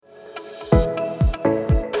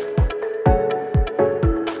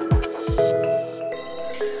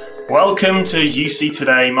Welcome to UC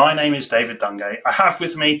Today. My name is David Dungay. I have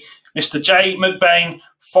with me Mr. Jay McBain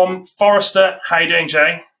from Forrester. How are you doing,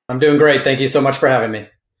 Jay? I'm doing great. Thank you so much for having me.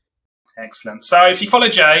 Excellent. So if you follow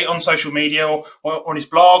Jay on social media or on his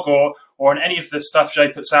blog or on any of the stuff Jay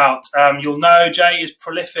puts out, you'll know Jay is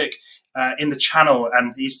prolific in the channel,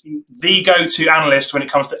 and he's the go-to analyst when it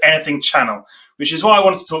comes to anything channel, which is why I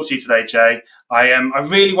wanted to talk to you today, Jay. I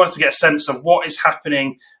really wanted to get a sense of what is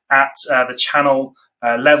happening at the channel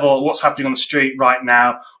level, what's happening on the street right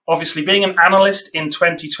now. Obviously, being an analyst in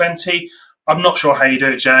 2020, I'm not sure how you do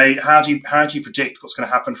it, Jay. How do you predict what's going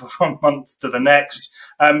to happen from one month to the next?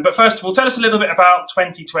 But first of all, tell us a little bit about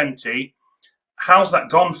 2020. How's that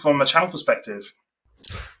gone from a channel perspective?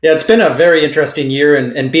 Yeah, it's been a very interesting year,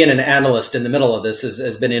 and being an analyst in the middle of this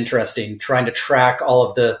has been interesting, trying to track all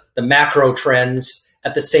of the macro trends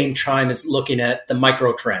at the same time as looking at the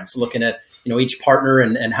micro trends, looking at each partner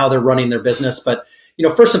and how they're running their business. But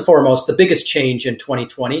first and foremost, the biggest change in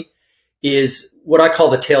 2020 is what I call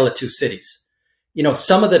the tale of two cities.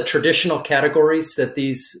 Some of the traditional categories that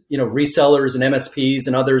these resellers and MSPs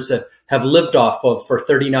and others have lived off of for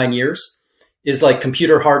 39 years is like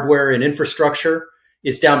computer hardware and infrastructure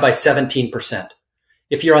is down by 17%.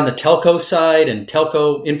 If you're on the telco side, and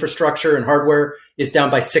telco infrastructure and hardware is down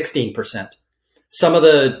by 16%. Some of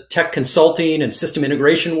the tech consulting and system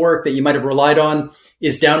integration work that you might have relied on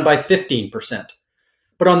is down by 15%.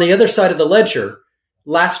 But on the other side of the ledger,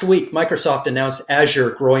 last week, Microsoft announced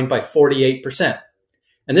Azure growing by 48%.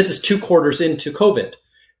 And this is 2 quarters into COVID.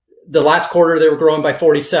 The last quarter, they were growing by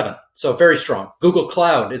 47. So very strong. Google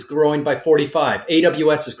Cloud is growing by 45.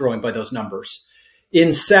 AWS is growing by those numbers.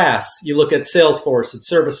 In SaaS, you look at Salesforce and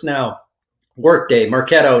ServiceNow, Workday,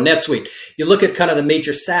 Marketo, NetSuite. You look at kind of the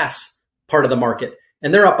major SaaS part of the market,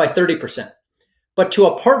 and they're up by 30%. But to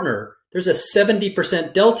a partner, there's a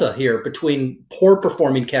 70% delta here between poor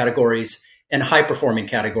performing categories and high performing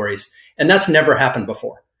categories. And that's never happened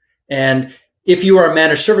before. And if you are a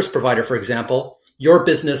managed service provider, for example, your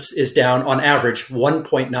business is down on average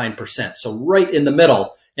 1.9%. So right in the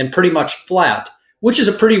middle and pretty much flat, which is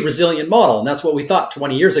a pretty resilient model. And that's what we thought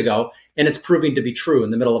 20 years ago. And it's proving to be true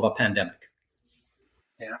in the middle of a pandemic.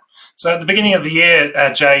 Yeah. So at the beginning of the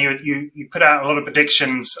year, Jay, you put out a lot of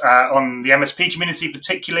predictions on the MSP community,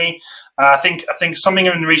 particularly. I think something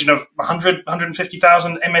in the region of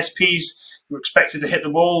 150,000 MSPs were expected to hit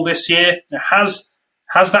the wall this year. Has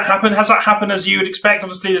that happened? Has that happened as you would expect?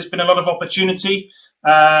 Obviously, there's been a lot of opportunity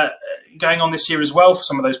going on this year as well for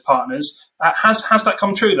some of those partners. Has that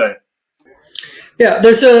come true though? Yeah,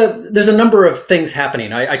 there's a number of things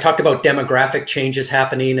happening. I talked about demographic changes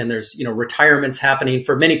happening, and there's retirements happening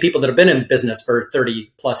for many people that have been in business for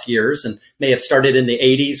 30 plus years and may have started in the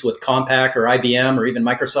 80s with Compaq or IBM or even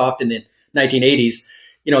Microsoft in the 1980s.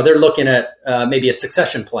 They're looking at maybe a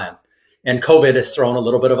succession plan, and COVID has thrown a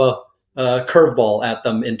little bit of a curveball at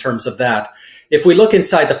them in terms of that. If we look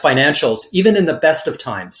inside the financials, even in the best of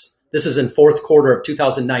times, this is in fourth quarter of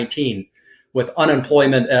 2019. With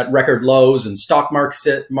unemployment at record lows and stock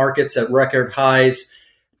markets at record highs,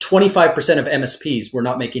 25% of MSPs were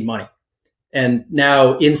not making money. And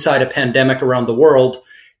now inside a pandemic around the world,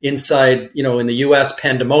 inside, in the US,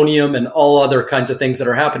 pandemonium and all other kinds of things that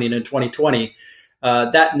are happening in 2020,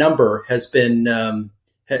 that number has been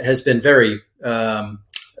very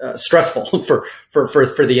stressful for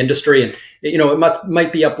the industry. And, it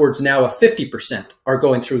might be upwards now of 50% are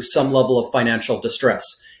going through some level of financial distress.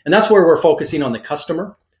 And that's where we're focusing on the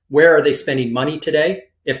customer. Where are they spending money today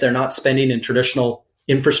if they're not spending in traditional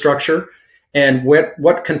infrastructure? And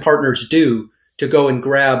what can partners do to go and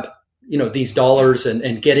grab, these dollars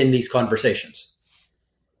and get in these conversations?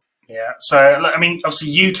 Yeah. So,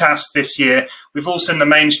 obviously UCAS this year, we've all seen the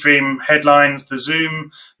mainstream headlines, the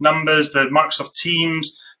Zoom numbers, the Microsoft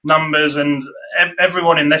Teams numbers, and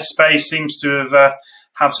everyone in this space seems to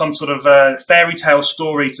have some sort of fairy tale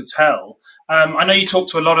story to tell. I know you talk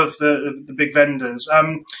to a lot of the big vendors.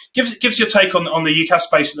 Give us your take on the UCaaS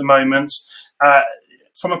space at the moment.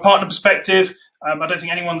 From a partner perspective, I don't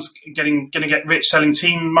think anyone's going to get rich selling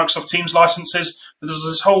Microsoft Teams licenses, but there's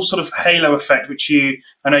this whole sort of halo effect, which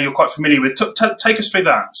I know you're quite familiar with. Take us through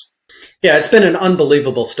that. Yeah, it's been an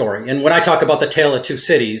unbelievable story. And when I talk about the tale of two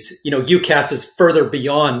cities, UCaaS is further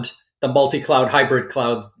beyond the multi-cloud, hybrid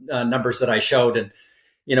cloud numbers that I showed. And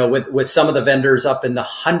with some of the vendors up in the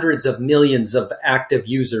hundreds of millions of active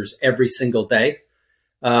users every single day,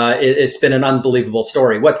 it's been an unbelievable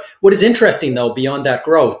story. What is interesting, though, beyond that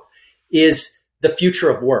growth is the future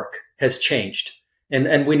of work has changed.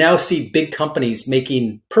 And we now see big companies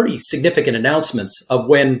making pretty significant announcements of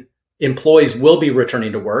when employees will be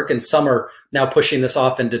returning to work. And some are now pushing this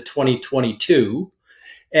off into 2022.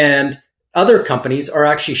 And other companies are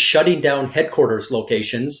actually shutting down headquarters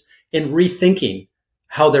locations and rethinking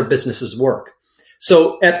how their businesses work.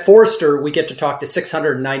 So at Forrester, we get to talk to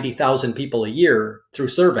 690,000 people a year through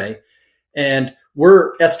survey, and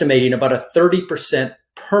we're estimating about a 30%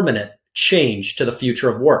 permanent change to the future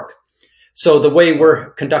of work. So the way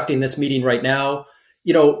we're conducting this meeting right now,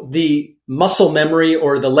 the muscle memory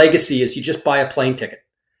or the legacy is you just buy a plane ticket.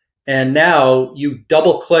 And now you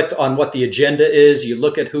double click on what the agenda is, you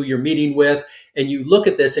look at who you're meeting with, and you look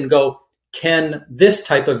at this and go, can this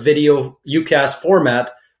type of video UCaaS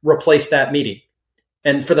format replace that meeting?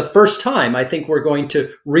 And for the first time, I think we're going to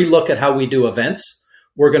relook at how we do events.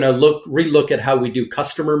 We're going to relook at how we do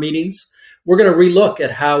customer meetings. We're going to relook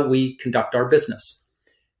at how we conduct our business.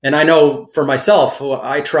 And I know for myself, who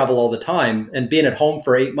I travel all the time, and being at home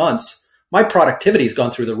for 8 months, my productivity has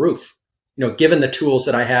gone through the roof. Given the tools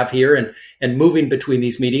that I have here and moving between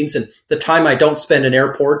these meetings and the time I don't spend in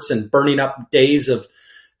airports and burning up days of,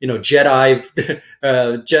 jet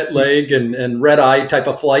lag and red eye type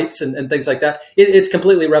of flights and things like that. It's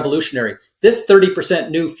completely revolutionary. This 30%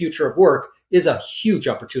 new future of work is a huge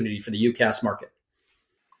opportunity for the UCaaS market.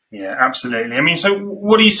 Yeah, absolutely. I mean, so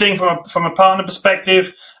what are you seeing from a partner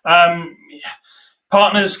perspective?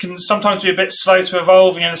 Partners can sometimes be a bit slow to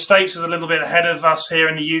evolve. The States is a little bit ahead of us here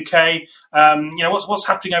in the UK. What's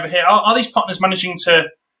happening over here? Are these partners managing to,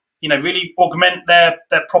 really augment their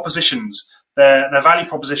propositions, their value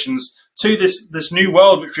propositions to this new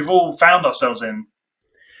world which we've all found ourselves in?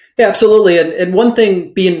 Yeah, absolutely. And one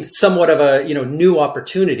thing being somewhat of a new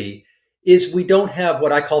opportunity is we don't have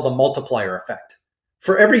what I call the multiplier effect.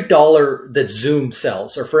 For every dollar that Zoom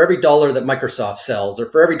sells, or for every dollar that Microsoft sells, or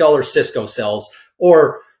for every dollar Cisco sells,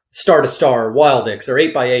 or Star to Star, Wildix, or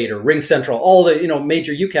 8x8, or RingCentral, all the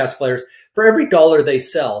major UCaaS players, for every dollar they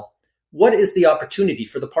sell, what is the opportunity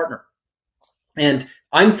for the partner? And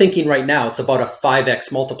I'm thinking right now it's about a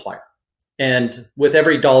 5x multiplier. And with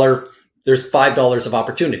every dollar, there's $5 of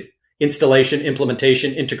opportunity. Installation,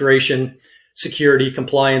 implementation, integration, security,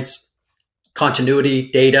 compliance,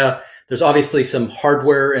 continuity, data. There's obviously some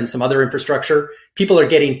hardware and some other infrastructure. People are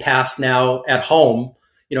getting past now at home,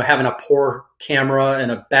 having a poor camera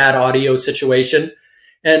and a bad audio situation.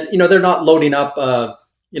 And, they're not loading up,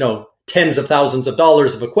 tens of thousands of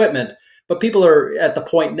dollars of equipment, but people are at the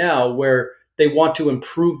point now where they want to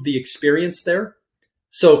improve the experience there.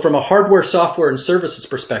 So from a hardware, software, and services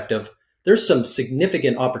perspective, there's some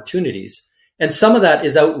significant opportunities. And some of that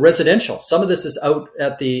is out residential. Some of this is out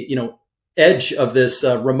at the, edge of this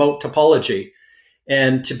remote topology.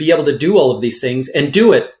 And to be able to do all of these things and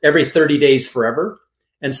do it every 30 days forever.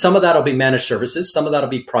 And some of that will be managed services. Some of that will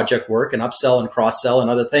be project work and upsell and cross-sell and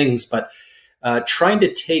other things. But trying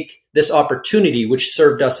to take this opportunity, which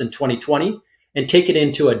served us in 2020, and take it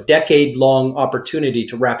into a decade-long opportunity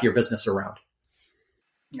to wrap your business around.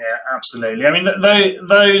 Yeah, absolutely. I mean,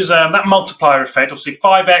 those that multiplier effect, obviously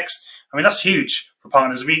 5x. I mean, that's huge for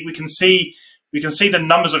partners. We can see the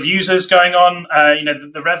numbers of users going on.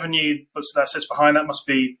 The revenue that sits behind that must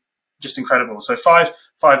be just incredible. So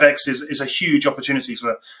 5x is a huge opportunity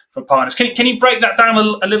for partners. Can you break that down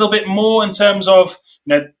a little bit more in terms of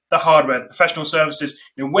the hardware, the professional services?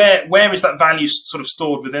 Where is that value sort of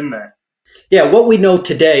stored within there? Yeah, what we know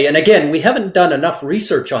today, and again, we haven't done enough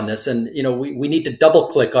research on this, and we need to double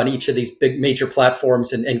click on each of these big major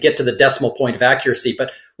platforms and get to the decimal point of accuracy.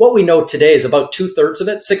 But what we know today is about 2/3 of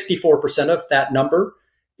it, 64% of that number,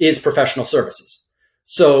 is professional services.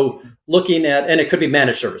 So looking at, and it could be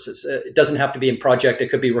managed services. It doesn't have to be in project. It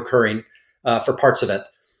could be recurring for parts of it.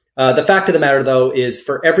 The fact of the matter, though, is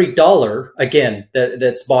for every dollar, again,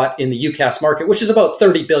 that's bought in the UCaaS market, which is about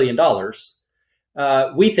 $30 billion,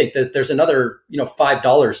 we think that there's another,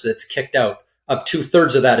 $5 that's kicked out. Of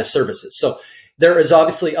 2/3 of that is services. So there is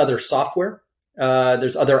obviously other software.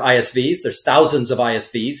 There's other ISVs. There's thousands of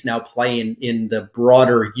ISVs now playing in the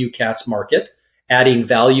broader UCaaS market, adding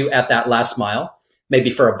value at that last mile, maybe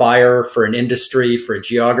for a buyer, for an industry, for a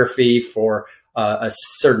geography, for a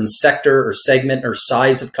certain sector or segment or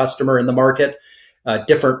size of customer in the market,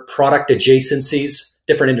 different product adjacencies,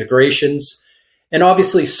 different integrations. And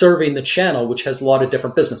obviously serving the channel, which has a lot of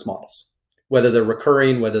different business models, whether they're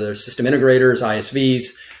recurring, whether they're system integrators,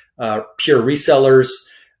 ISVs, pure resellers.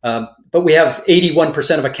 But we have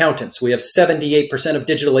 81% of accountants. We have 78% of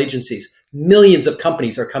digital agencies. Millions of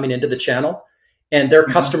companies are coming into the channel, and their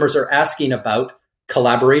customers are asking about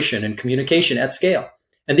collaboration and communication at scale.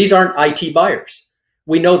 And these aren't IT buyers.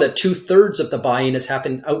 We know that 2/3 of the buying is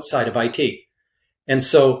happening outside of IT. And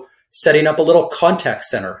so setting up a little contact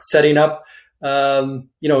center, setting up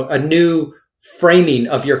a new framing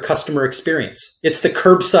of your customer experience. It's the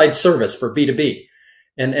curbside service for B2B.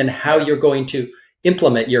 and how you're going to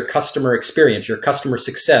implement your customer experience, your customer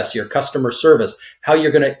success, your customer service, how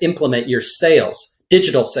you're going to implement your sales,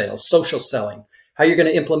 digital sales, social selling, how you're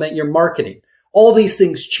going to implement your marketing. All these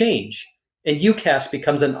things change, and UCaaS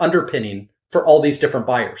becomes an underpinning for all these different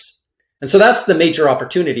buyers. And so that's the major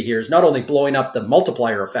opportunity here, is not only blowing up the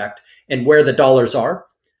multiplier effect and where the dollars are.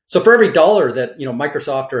 So for every dollar that,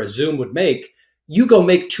 Microsoft or a Zoom would make, you go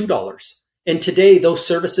make $2. And today those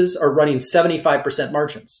services are running 75%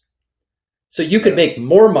 margins. So you could make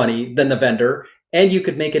more money than the vendor, and you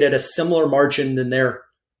could make it at a similar margin than their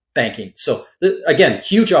banking. So again,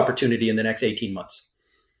 huge opportunity in the next 18 months.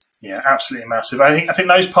 Yeah, absolutely massive. I think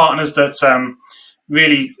those partners that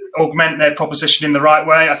really augment their proposition in the right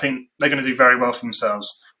way, I think they're going to do very well for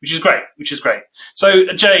themselves, which is great.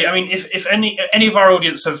 So Jay, I mean, if any of our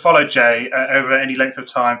audience have followed Jay over any length of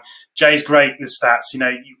time, Jay's great with stats.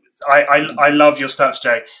 I love your stats,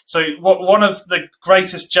 Jay. So one of the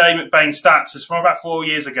greatest Jay McBain stats is from about 4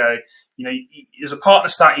 years ago. As a partner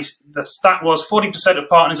stat, the stat was 40% of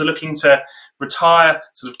partners are looking to retire,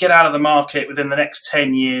 sort of get out of the market within the next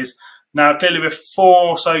 10 years. Now, clearly, we're 4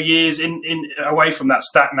 or so years in away from that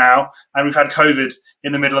stat now, and we've had COVID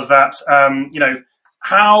in the middle of that.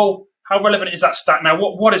 How relevant is that stat now?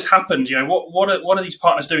 What has happened? What are these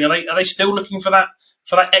partners doing? Are they still looking for that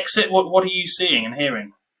exit? What are you seeing and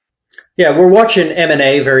hearing? Yeah, we're watching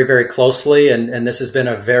M&A very, very closely, and this has been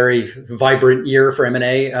a very vibrant year for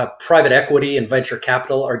M&A. Private equity and venture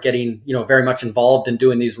capital are getting, very much involved in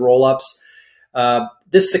doing these roll-ups.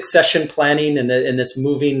 This succession planning and this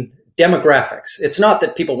moving demographics. It's not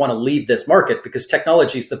that people want to leave this market, because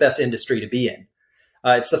technology is the best industry to be in.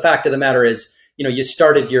 It's the fact of the matter is, you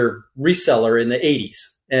started your reseller in the 80s,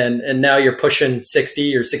 and now you're pushing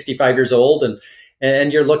 60 or 65 years old,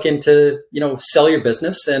 and you're looking to, sell your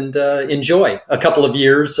business and enjoy a couple of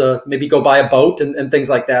years, maybe go buy a boat and things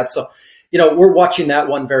like that. So, we're watching that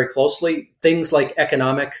one very closely. Things like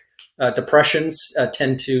economic depressions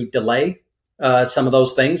tend to delay some of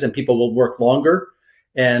those things, and people will work longer.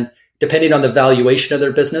 And depending on the valuation of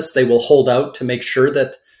their business, they will hold out to make sure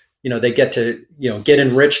that, they get to, get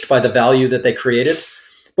enriched by the value that they created.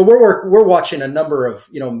 But we're watching a number of,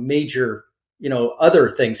 major,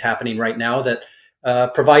 other things happening right now that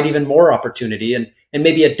provide even more opportunity and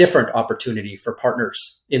maybe a different opportunity for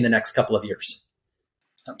partners in the next couple of years.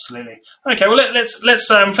 Absolutely. Okay. Well, let's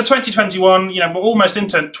for 2021. We're almost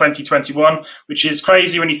into 2021, which is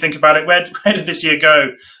crazy when you think about it. Where did this year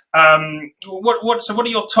go? What are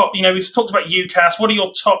your top? We've talked about UCaaS. What are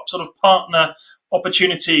your top sort of partner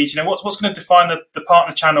opportunities? What's going to define the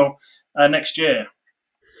partner channel next year?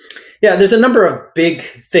 Yeah, there's a number of big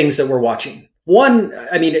things that we're watching. One,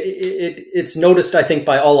 I mean, it's noticed, I think,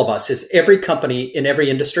 by all of us, is every company in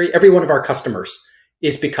every industry, every one of our customers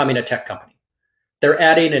is becoming a tech company. They're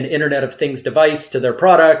adding an Internet of Things device to their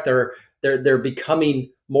product. They're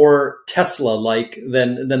becoming more Tesla-like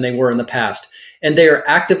than they were in the past. And they are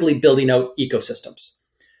actively building out ecosystems.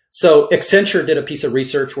 So Accenture did a piece of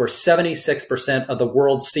research where 76% of the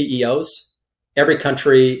world's CEOs, every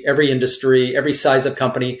country, every industry, every size of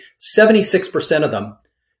company, 76% of them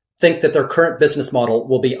think that their current business model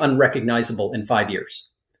will be unrecognizable in 5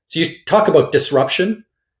 years. So you talk about disruption.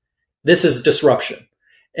 This is disruption.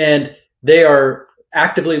 And they are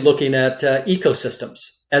actively looking at ecosystems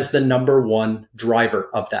as the number one driver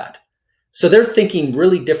of that. So they're thinking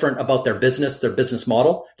really different about their business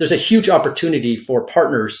model. There's a huge opportunity for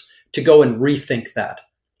partners to go and rethink that.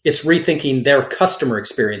 It's rethinking their customer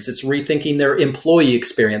experience. It's rethinking their employee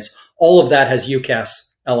experience. All of that has UCaaS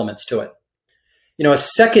elements to it. A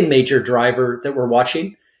second major driver that we're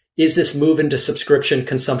watching is this move into subscription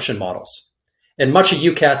consumption models. And much of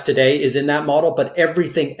UCaaS today is in that model, but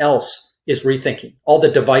everything else is rethinking. All the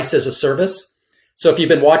device as a service. So if you've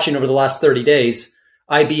been watching over the last 30 days,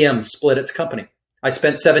 IBM split its company. I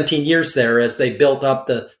spent 17 years there as they built up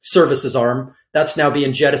the services arm. That's now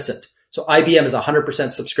being jettisoned. So IBM is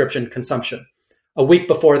 100% subscription consumption. A week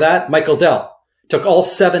before that, Michael Dell took all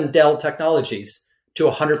 7 Dell technologies to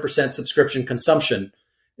 100% subscription consumption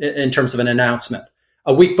in terms of an announcement.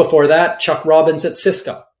 A week before that, Chuck Robbins at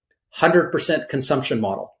Cisco, 100% consumption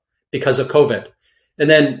model because of COVID. And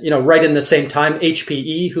then, right in the same time,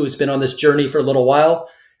 HPE, who's been on this journey for a little while,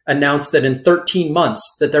 announced that in 13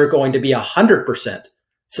 months that they're going to be 100%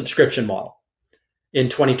 subscription model in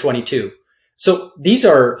 2022. So these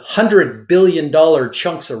are $100 billion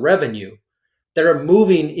chunks of revenue that are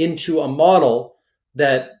moving into a model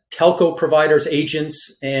that telco providers,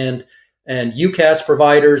 agents, and UCaaS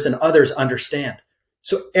providers and others understand.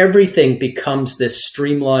 So everything becomes this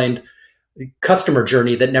streamlined customer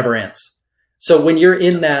journey that never ends. So when you're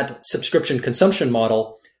in that subscription consumption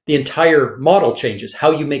model, the entire model changes.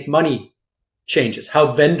 How you make money changes.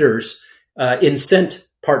 How vendors incent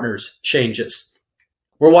partners changes.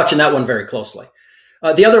 We're watching that one very closely.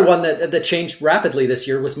 The other one that changed rapidly this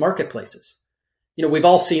year was marketplaces. We've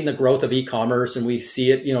all seen the growth of e-commerce, and we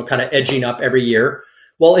see it, kind of edging up every year.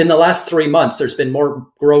 Well, in the last 3 months, there's been more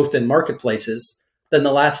growth in marketplaces than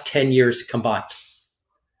the last 10 years combined.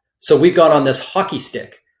 So we've gone on this hockey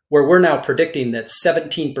stick where we're now predicting that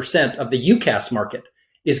 17% of the UCaaS market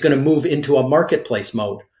is going to move into a marketplace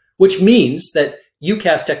mode, which means that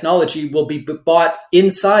UCaaS technology will be bought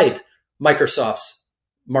inside Microsoft's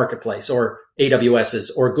marketplace, or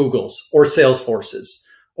AWS's, or Google's, or Salesforce's,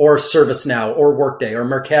 or ServiceNow, or Workday, or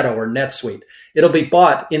Marketo, or NetSuite. It'll be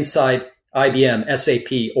bought inside IBM,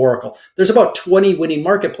 SAP, Oracle. There's about 20 winning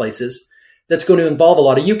marketplaces that's going to involve a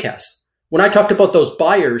lot of UCaaS. When I talked about those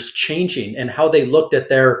buyers changing and how they looked at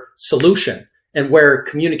their solution and where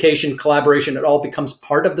communication, collaboration, it all becomes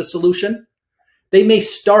part of the solution, they may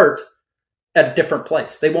start at a different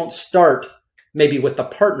place. They won't start maybe with the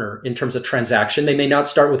partner in terms of transaction. They may not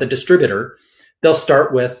start with a distributor. They'll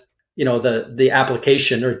start with, the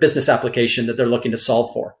application or business application that they're looking to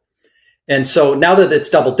solve for. And so now that it's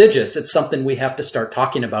double digits, it's something we have to start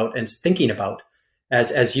talking about and thinking about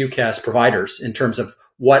as UCaaS providers in terms of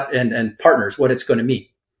what and partners, what it's going to mean.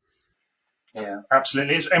 Yeah,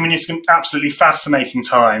 absolutely. It's an absolutely fascinating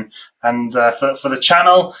time. And for the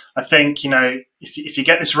channel, I think, if you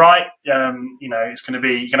get this right, it's going to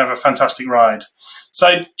be, you're going to have a fantastic ride.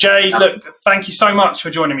 So, Jay, look, thank you so much for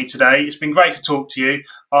joining me today. It's been great to talk to you.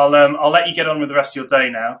 I'll let you get on with the rest of your day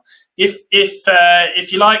now.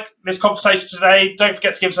 If you like this conversation today, don't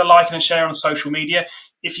forget to give us a like and a share on social media.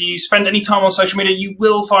 If you spend any time on social media, you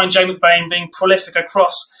will find Jay McBain being prolific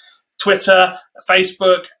across Twitter,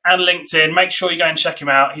 Facebook, and LinkedIn. Make sure you go and check him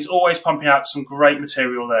out. He's always pumping out some great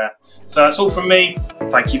material there. So that's all from me.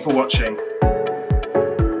 Thank you for watching.